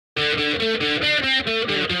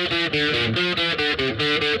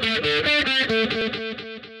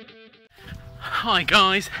Hi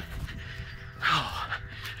guys,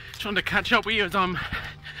 trying to catch up with you as I'm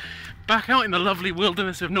back out in the lovely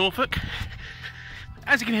wilderness of Norfolk.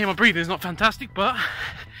 As you can hear, my breathing is not fantastic, but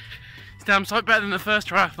it's damn sight better than the first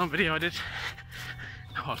triathlon video I did,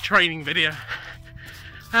 or training video.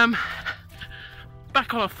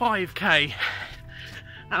 Back on a 5k,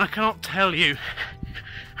 and I cannot tell you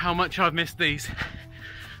how much I've missed these.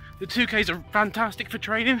 The 2Ks are fantastic for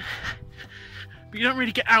training, but you don't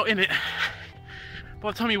really get out in it.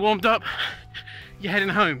 By the time you're warmed up, you're heading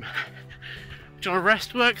home. Which on a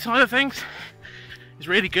rest work side of things is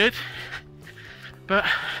really good, but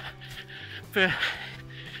for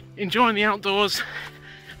enjoying the outdoors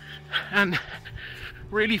and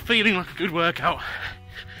really feeling like a good workout,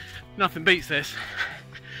 nothing beats this.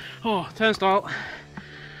 Oh, turnstile.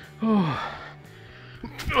 Oh.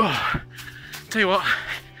 Tell you what,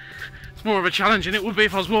 it's more of a challenge than it would be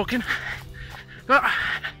if I was walking. But I'm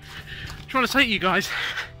trying to say to you guys,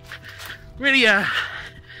 really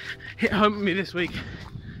hit home with me this week.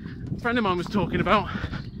 A friend of mine was talking about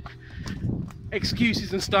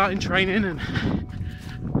excuses and starting training and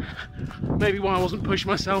maybe why I wasn't pushing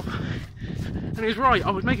myself. And he was right,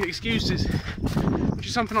 I was making excuses, which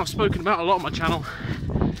is something I've spoken about a lot on my channel.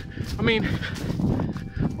 I mean,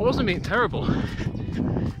 I wasn't being terrible,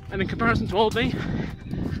 and in comparison to old me,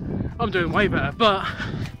 I'm doing way better, but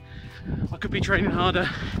I could be training harder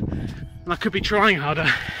and I could be trying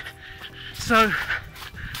harder. So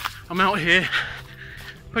I'm out here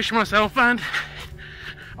pushing myself, and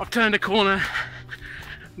I've turned a corner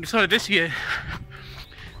and decided this year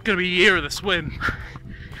it's going to be a year of the swim.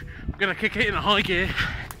 I'm going to kick it in a high gear,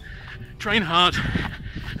 train hard,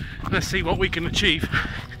 and let's see what we can achieve.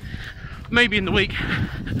 Maybe in the week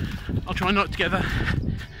I'll try and knock together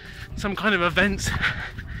some kind of events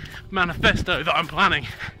manifesto that I'm planning.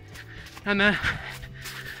 And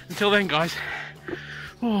until then, guys,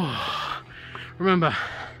 remember,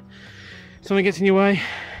 if something gets in your way,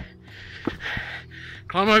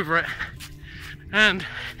 climb over it and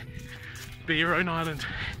be your own island.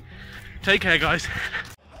 Take care, guys.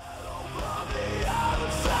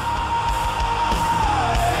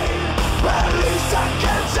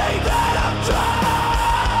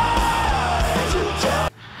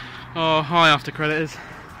 Oh, hi after creditors.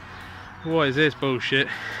 What is this bullshit?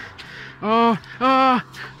 Oh.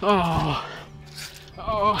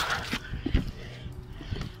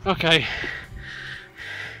 Okay.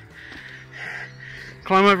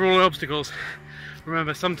 Climb over all the obstacles.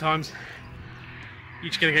 Remember, sometimes you're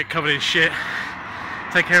just gonna get covered in shit.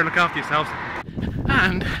 Take care and look after yourselves.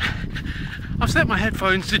 And I've set my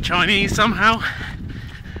headphones to Chinese somehow,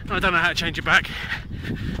 and I don't know how to change it back.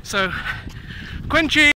 So, Quenchi!